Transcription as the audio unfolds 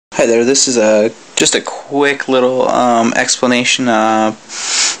Hi there, this is just a quick little explanation.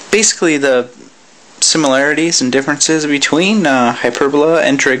 Basically the similarities and differences between hyperbola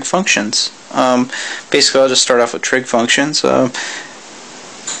and trig functions. Basically I'll just start off with trig functions. The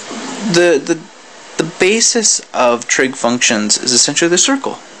basis of trig functions is essentially the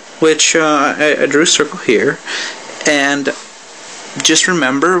circle, which I drew a circle here, and just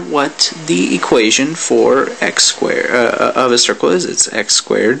remember what the equation for x squared of a circle is. It's x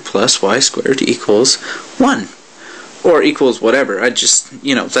squared plus y squared equals 1. Or equals whatever. I just,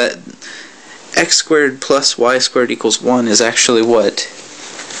 that x squared plus y squared equals 1 is actually what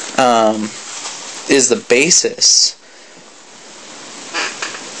is the basis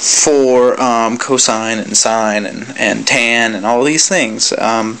for cosine and sine and tan and all these things.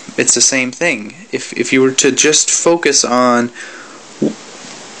 It's the same thing. If you were to just focus on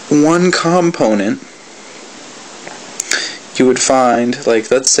one component, you would find, like,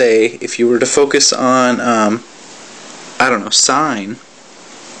 let's say if you were to focus on I don't know, sine,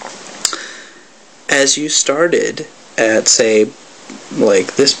 as you started at, say,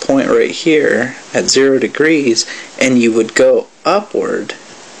 like this point right here at 0 degrees, and you would go upward,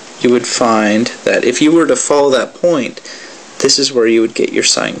 you would find that if you were to follow that point, this is where you would get your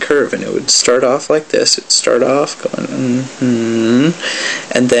sine curve, and it would start off like this. It would start off going,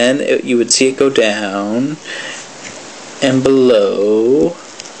 and then you would see it go down and below,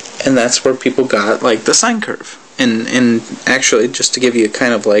 and that's where people got like the sine curve. And actually, just to give you a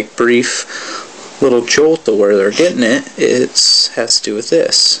kind of like brief little jolt to where they're getting it, it has to do with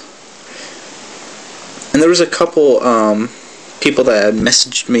this. And there was a couple people that had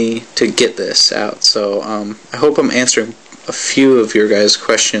messaged me to get this out, so I hope I'm answering a few of your guys'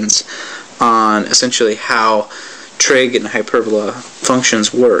 questions on essentially how trig and hyperbola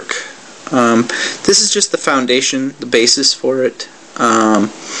functions work. This is just the foundation, the basis for it.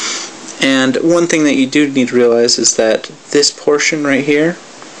 And one thing that you do need to realize is that this portion right here,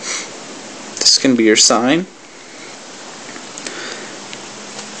 this is going to be your sine.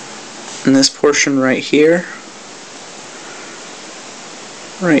 And this portion right here,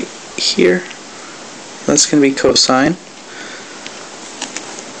 that's going to be cosine.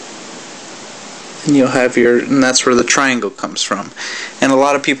 And you'll have and that's where the triangle comes from. And a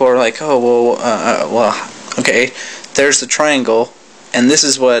lot of people are like, oh, well, okay, there's the triangle, and this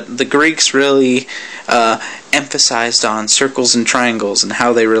is what the Greeks really emphasized on, circles and triangles and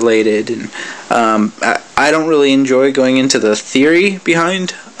how they related. And I don't really enjoy going into the theory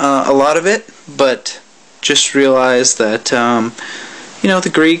behind a lot of it, but just realize that the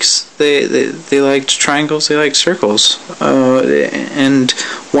Greeks, they liked triangles, they liked circles, and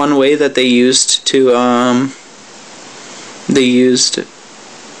one way that they used to,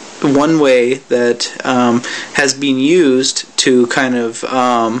 one way that has been used to kind of,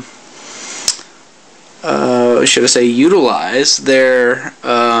 should I say, utilize their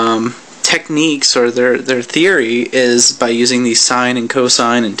techniques or their theory is by using these sine and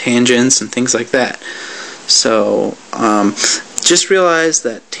cosine and tangents and things like that. So, just realize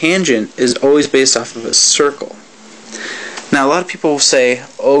that tangent is always based off of a circle. Now, a lot of people will say,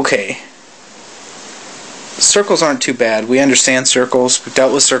 okay, circles aren't too bad. We understand circles. We've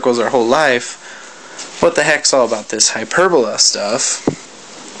dealt with circles our whole life. What the heck's all about this hyperbola stuff?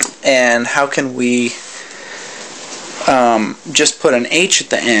 And how can we just put an H at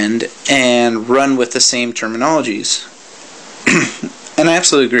the end and run with the same terminologies? And I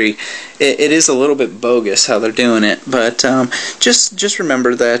absolutely agree. It is a little bit bogus how they're doing it, but just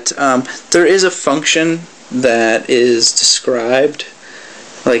remember that there is a function that is described.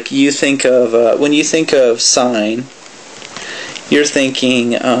 Like, you think of when you think of sine, you're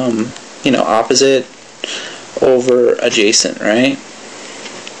thinking opposite over adjacent, right?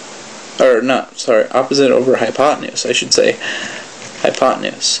 Or not, sorry, opposite over hypotenuse, I should say.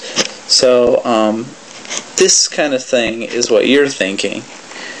 Hypotenuse. So this kind of thing is what you're thinking.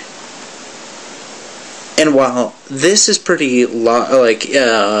 And while this is pretty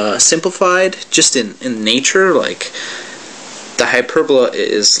simplified just in nature, like, the hyperbola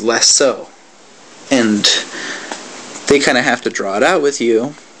is less so. And they kind of have to draw it out with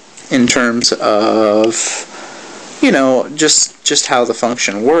you in terms of, just how the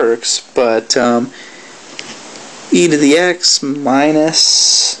function works. But e to the x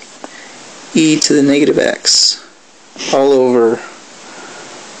minus e to the negative x all over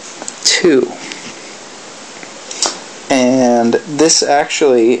 2. And this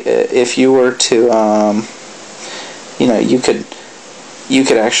actually, if you were to, you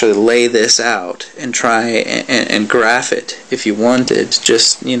could actually lay this out and try and graph it if you wanted.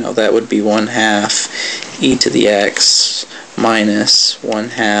 Just, you know, that would be 1/2 e to the x minus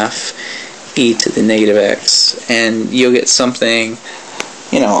 1/2 e to the negative x, and you'll get something,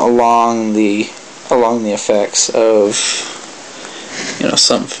 you know, along the effects of, you know,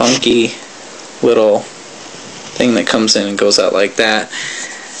 some funky little thing that comes in and goes out like that.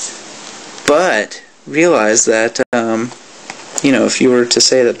 But realize that you know, if you were to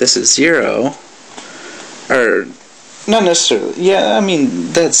say that this is 0, or not necessarily, yeah, I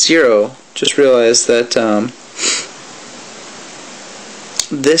mean, that's 0, just realize that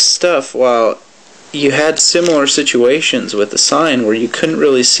this stuff, while you had similar situations with the sine where you couldn't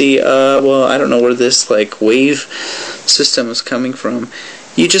really see, well, I don't know where this like wave system is coming from,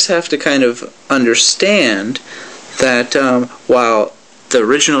 you just have to kind of understand that while the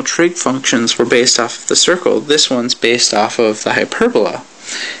original trig functions were based off of the circle, this one's based off of the hyperbola.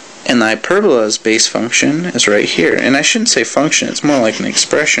 And the hyperbola's base function is right here. And I shouldn't say function, it's more like an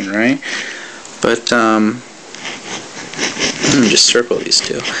expression, right? But, let me just circle these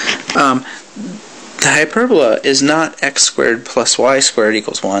two. The hyperbola is not x squared plus y squared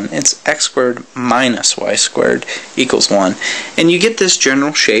equals 1. It's x squared minus y squared equals 1. And you get this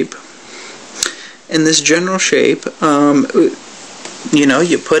general shape. And this general shape, you know,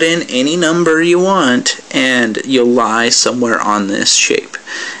 you put in any number you want and you'll lie somewhere on this shape.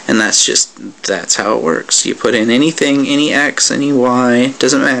 And that's how it works. You put in anything, any x, any y,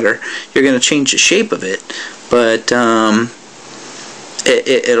 doesn't matter. You're going to change the shape of it, but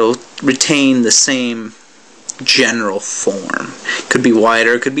it'll retain the same general form. It could be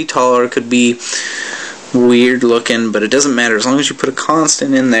wider, it could be taller, it could be weird looking, but it doesn't matter. As long as you put a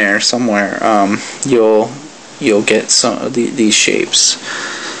constant in there somewhere, you'll get some of these shapes.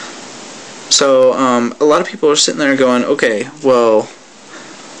 So a lot of people are sitting there going, okay, well,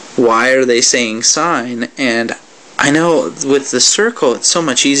 why are they saying sine? And I know with the circle it's so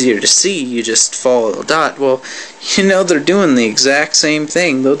much easier to see, you just follow the dot. Well, you know, they're doing the exact same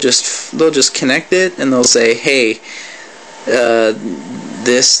thing. They'll just connect it and they'll say, hey,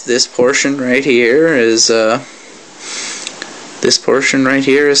 this portion right here is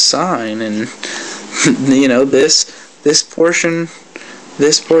sine, and you know, this portion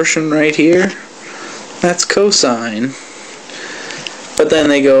right here, that's cosine. But then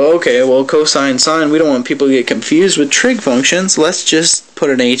they go, okay, well, cosine, sine, we don't want people to get confused with trig functions. Let's just put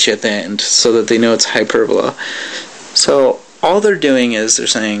an h at the end so that they know it's hyperbola. So all they're doing is they're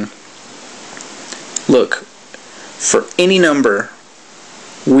saying, look, for any number,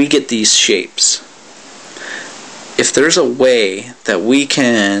 we get these shapes. If there's a way that we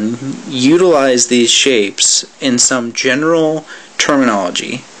can utilize these shapes in some general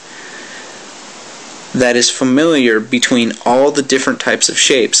terminology that is familiar between all the different types of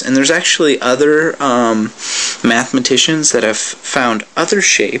shapes, and there's actually other mathematicians that have found other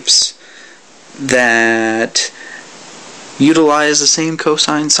shapes that utilize the same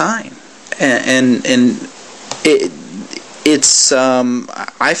cosine sine, and it's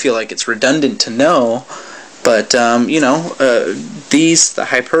I feel like it's redundant to know, but you know, the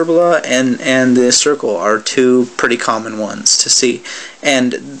hyperbola and the circle are two pretty common ones to see.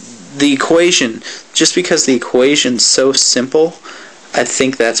 And the equation, just because the equation's so simple, I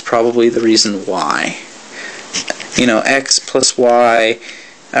think that's probably the reason why. You know, x plus y,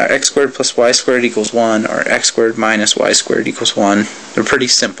 x squared plus y squared equals 1, or x squared minus y squared equals 1. They're pretty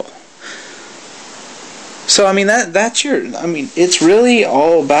simple. So I mean, it's really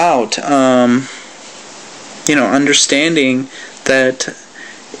all about you know, understanding that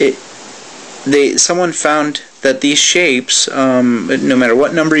someone found that these shapes, no matter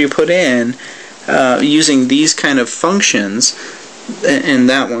what number you put in, using these kind of functions in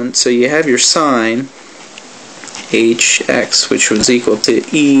that one, so you have your sine hx, which was equal to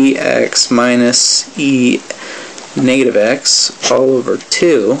ex minus e negative x all over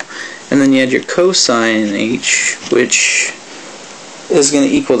 2, and then you had your cosine h, which is going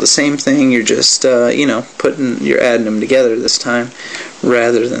to equal the same thing. You're just you know, you're adding them together this time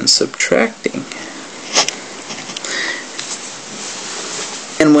rather than subtracting.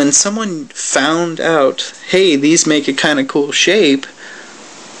 And when someone found out, hey, these make a kind of cool shape,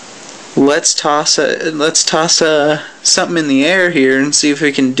 let's toss something in the air here and see if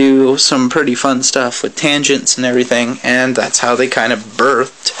we can do some pretty fun stuff with tangents and everything. And that's how they kind of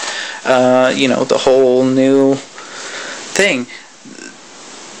birthed you know, the whole new thing.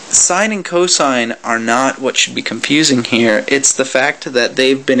 Sine and cosine are not what should be confusing here. It's the fact that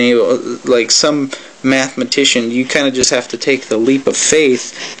they've been able, like some mathematician, you kind of just have to take the leap of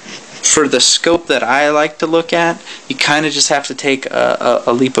faith for the scope that I like to look at, you kind of just have to take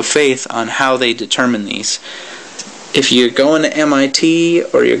a leap of faith on how they determine these. If you're going to MIT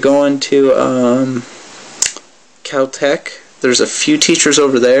or you're going to Caltech, there's a few teachers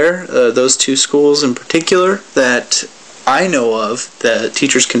over there, those two schools in particular, that I know of, that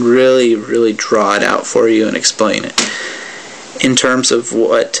teachers can really, really draw it out for you and explain it. In terms of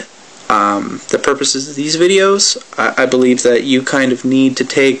what the purposes of these videos, I believe that you kind of need to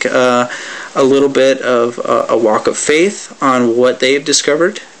take a little bit of a walk of faith on what they've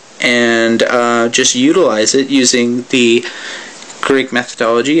discovered and just utilize it using the Greek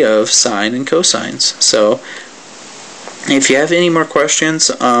methodology of sine and cosines. So if you have any more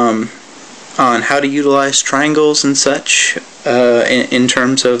questions on how to utilize triangles and such in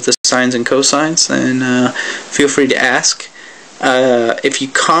terms of the sines and cosines, then feel free to ask. If you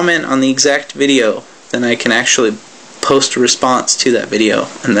comment on the exact video, then I can actually post a response to that video,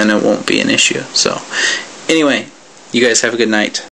 and then it won't be an issue. So anyway, you guys have a good night.